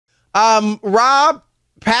Rob,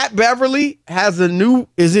 Pat Beverly has a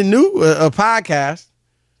podcast.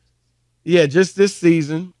 Yeah, just this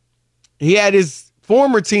season. He had his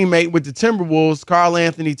former teammate with the Timberwolves,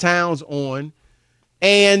 Karl-Anthony Towns, on.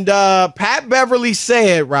 And Pat Beverly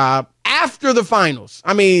said, Rob, after the finals,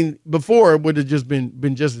 I mean, before it would have just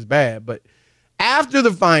been just as bad, but after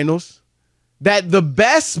the finals, that the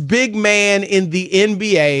best big man in the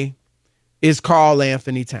NBA is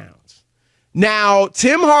Karl-Anthony Towns. Now,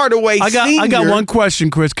 Tim Hardaway Sr. I got one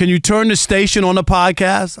question, Chris. Can you turn the station on the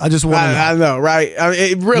podcast? I just want to know. I know, right? I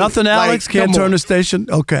mean, really, nothing, Alex? Can't turn the station?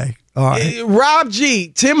 Okay. All right. Rob G.,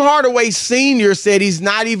 Tim Hardaway Sr. said he's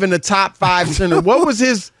not even a top 5 center. What was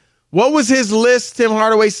his list, Tim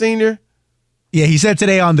Hardaway Sr.? Yeah, he said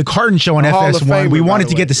today on the Carton Show on FS1, we wanted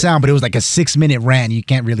to get the sound, but it was like a 6-minute rant. You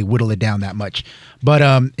can't really whittle it down that much.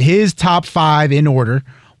 But his top 5 in order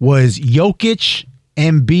was Jokic,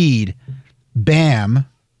 Embiid, Bam,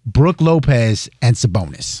 Brook Lopez, and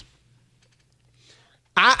Sabonis.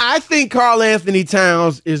 I think Karl-Anthony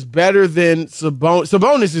Towns is better than Sabonis.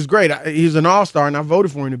 Sabonis is great. He's an all-star, and I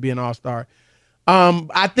voted for him to be an all-star.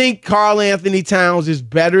 I think Karl-Anthony Towns is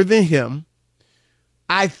better than him.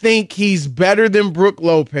 I think he's better than Brook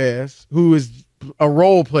Lopez, who is a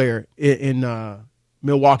role player in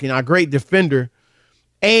Milwaukee, and a great defender.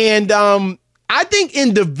 And I think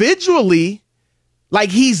individually, like,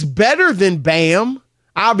 he's better than Bam.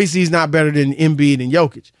 Obviously, he's not better than Embiid and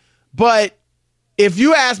Jokic. But if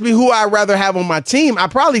you ask me who I'd rather have on my team,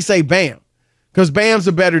 I'd probably say Bam, because Bam's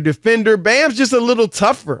a better defender. Bam's just a little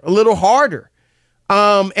tougher, a little harder.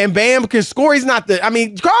 And Bam can score. He's not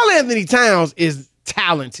Karl-Anthony Towns is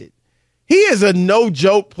talented. He is a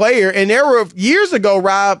no-joke player. And there were years ago,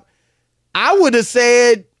 Rob, I would have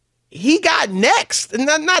said he got next. And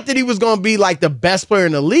not that he was going to be like the best player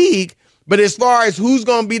in the league, but as far as who's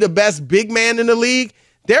going to be the best big man in the league,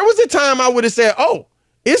 there was a time I would have said, oh,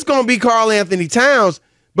 it's going to be Karl-Anthony Towns.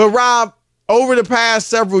 But Rob, over the past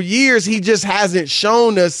several years, he just hasn't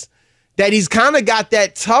shown us that he's kind of got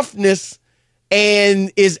that toughness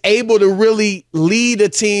and is able to really lead a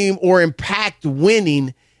team or impact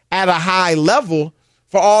winning at a high level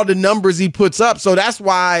for all the numbers he puts up. So that's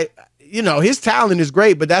why, his talent is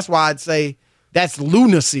great, but that's why I'd say that's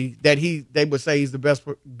lunacy that they would say he's the best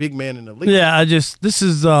big man in the league. Yeah, this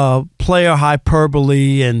is player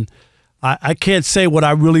hyperbole, and I can't say what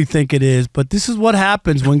I really think it is, but this is what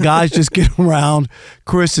happens when guys just get around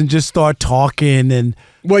Chris and just start talking and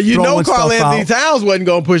Karl-Anthony Towns wasn't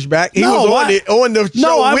going to push back. He was on the show.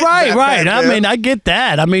 No, right. I mean, I get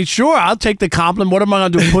that. I mean, sure, I'll take the compliment. What am I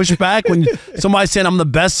going to do, push back? When somebody's saying I'm the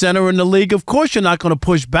best center in the league, of course you're not going to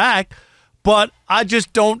push back. But I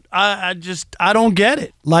just don't. I don't get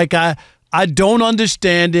it. Like I don't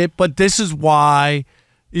understand it. But this is why,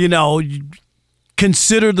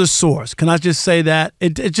 consider the source. Can I just say that?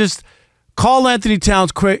 It just Karl-Anthony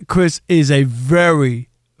Towns, Chris, is a very,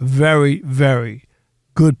 very, very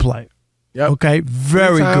good player. Yep. Okay,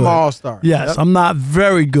 very good. All-star. Yes, yep. I'm not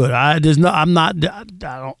very good.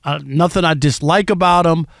 Nothing I dislike about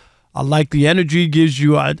him. I like the energy he gives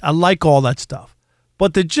you. I like all that stuff.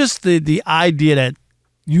 But the idea that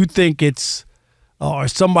you think it's or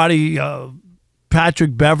somebody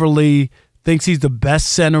Patrick Beverly thinks he's the best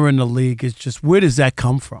center in the league, is just, where does that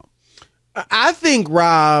come from? I think,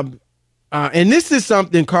 Rob, and this is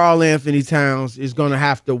something Karl-Anthony Towns is going to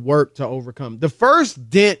have to work to overcome. The first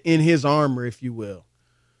dent in his armor, if you will,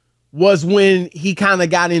 was when he kind of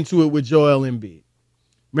got into it with Joel Embiid.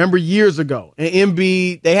 Remember years ago, and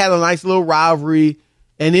Embiid, they had a nice little rivalry,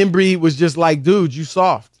 and Embiid was just like, dude, you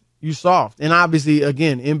soft. And obviously,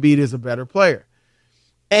 again, Embiid is a better player.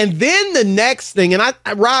 And then the next thing, and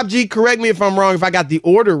Rob G., correct me if I'm wrong, if I got the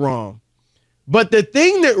order wrong, but the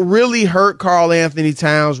thing that really hurt Karl-Anthony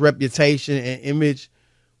Towns' reputation and image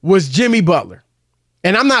was Jimmy Butler.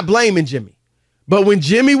 And I'm not blaming Jimmy, but when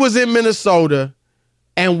Jimmy was in Minnesota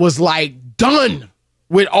and was like done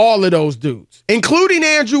with all of those dudes, including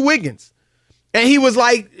Andrew Wiggins, and he was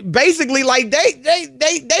like, basically like, they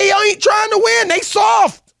ain't trying to win, they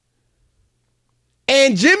soft.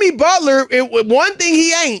 And Jimmy Butler, one thing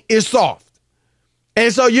he ain't is soft.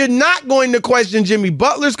 And so you're not going to question Jimmy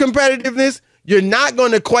Butler's competitiveness. You're not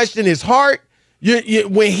going to question his heart.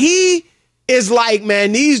 When he is like,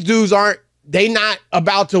 man, these dudes they not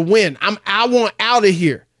about to win. I want out of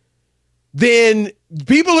here. Then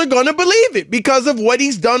people are going to believe it because of what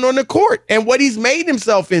he's done on the court and what he's made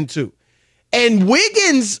himself into. And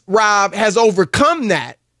Wiggins, Rob, has overcome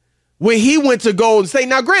that when he went to Golden State.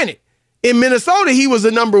 Now, granted, in Minnesota, he was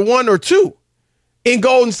a number 1 or 2 in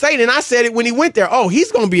Golden State. And I said it when he went there. Oh,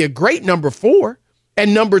 he's going to be a great number 4.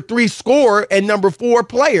 and number 3 scorer and number 4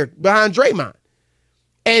 player behind Draymond.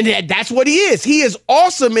 And that's what he is. He is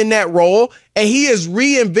awesome in that role, and he has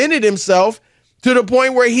reinvented himself to the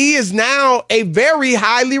point where he is now a very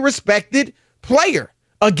highly respected player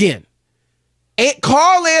again. And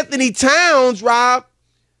Karl-Anthony Towns, Rob,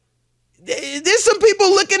 there's some people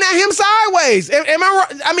looking at him sideways. Am I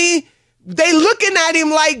right? I mean, they looking at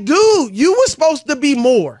him like, dude, you were supposed to be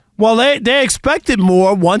more. Well, they expected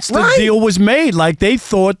more once the deal was made. Like, they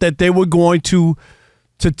thought that they were going to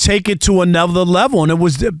take it to another level, and it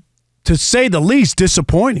was, to say the least,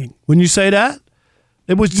 disappointing. Wouldn't you say that?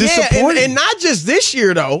 It was disappointing. Yeah, and not just this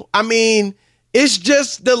year, though. I mean, it's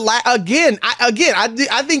just I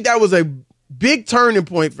think that was a big turning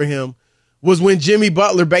point for him, was when Jimmy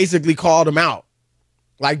Butler basically called him out.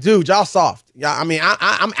 Like, dude, y'all soft. Yeah, I mean,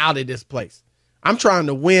 I'm out of this place. I'm trying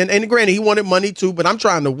to win. And granted, he wanted money too, but I'm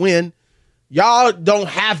trying to win. Y'all don't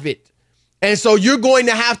have it. And so you're going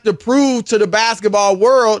to have to prove to the basketball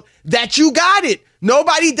world that you got it.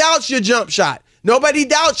 Nobody doubts your jump shot. Nobody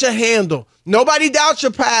doubts your handle. Nobody doubts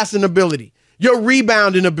your passing ability, your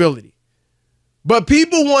rebounding ability. But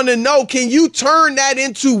people want to know, can you turn that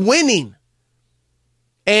into winning?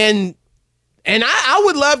 And I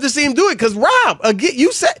would love to see him do it, because, Rob, again,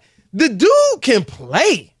 you said the dude can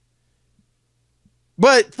play.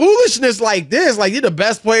 But foolishness like this, like you're the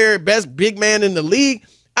best player, best big man in the league.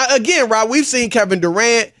 Again, Rob, we've seen Kevin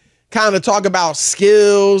Durant kind of talk about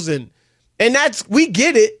skills, and that's, we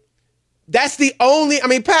get it. That's the only, I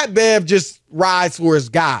mean, Pat Bev just rides for his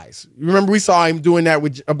guys. Remember, we saw him doing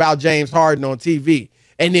that about James Harden on TV,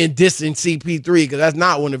 and then dissing CP3 because that's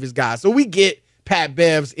not one of his guys. So we get Pat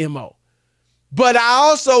Bev's MO. But I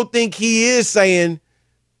also think he is saying,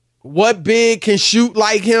 what big can shoot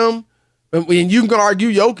like him? And you can argue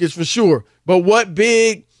Jokic for sure, but what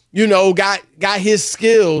big, got his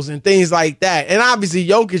skills and things like that. And obviously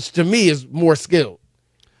Jokic, to me, is more skilled.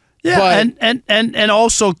 Yeah, but, and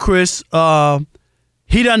also, Chris,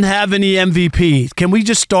 he doesn't have any MVPs. Can we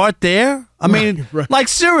just start there? I mean, like,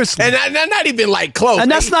 seriously. And not even like close. And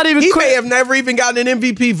that's not even. He may have never even gotten an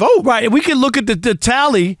MVP vote. Right. We can look at the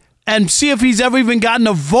tally and see if he's ever even gotten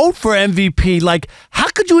a vote for MVP. Like, how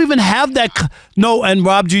could you even have that? No, and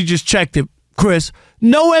Rob G just checked it, Chris.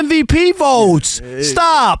 No MVP votes.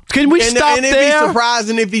 Stop. Can we stop there? And it'd be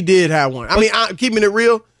surprising if he did have one. I mean, keeping it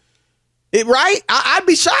real. Right? I'd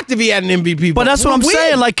be shocked if he had an MVP vote. But that's what I'm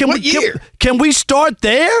saying. Like, can we start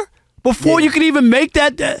there before you can even make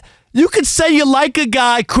that? You can say you like a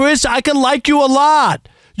guy, Chris. I can like you a lot.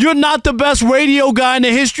 You're not the best radio guy in the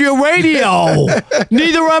history of radio.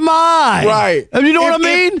 Neither am I. Right. You know what I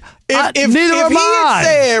mean? Neither am I.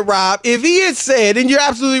 Said, Rob, if he had said, and you're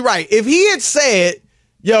absolutely right, if he had said,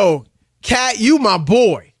 yo, Cat, you my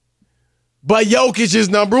boy, but Jokic is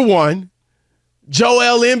number 1,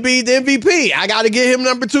 Joel Embiid MVP, I got to get him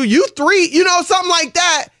number 2, you 3, something like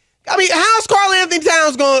that. I mean, how's Karl-Anthony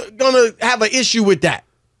Towns gonna have an issue with that?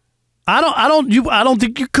 I don't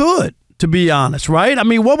think you could, to be honest, right? I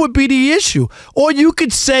mean, what would be the issue? Or you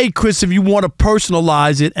could say, Chris, if you want to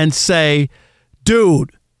personalize it and say,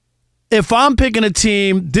 dude, if I'm picking a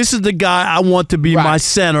team, this is the guy I want to be my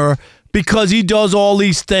center because he does all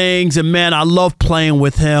these things, and, man, I love playing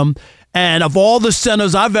with him. And of all the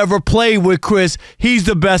centers I've ever played with, Chris, he's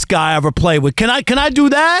the best guy I ever played with. Can I do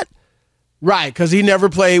that? Right, because he never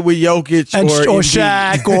played with Jokic or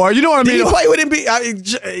Shaq, or you know what I mean. Did he play with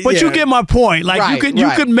Embiid? But you get my point. Like, you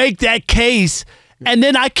could make that case, and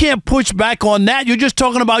then I can't push back on that. You're just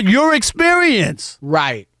talking about your experience,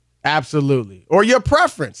 right? Absolutely, or your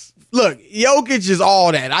preference. Look, Jokic is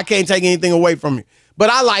all that. I can't take anything away from you, but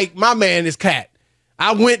I like my man is Cat.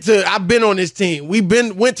 I've been on his team.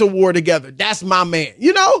 Went to war together. That's my man.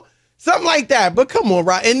 Something like that. But come on,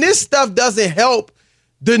 right? And this stuff doesn't help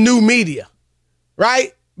the new media,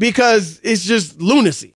 right? Because it's just lunacy.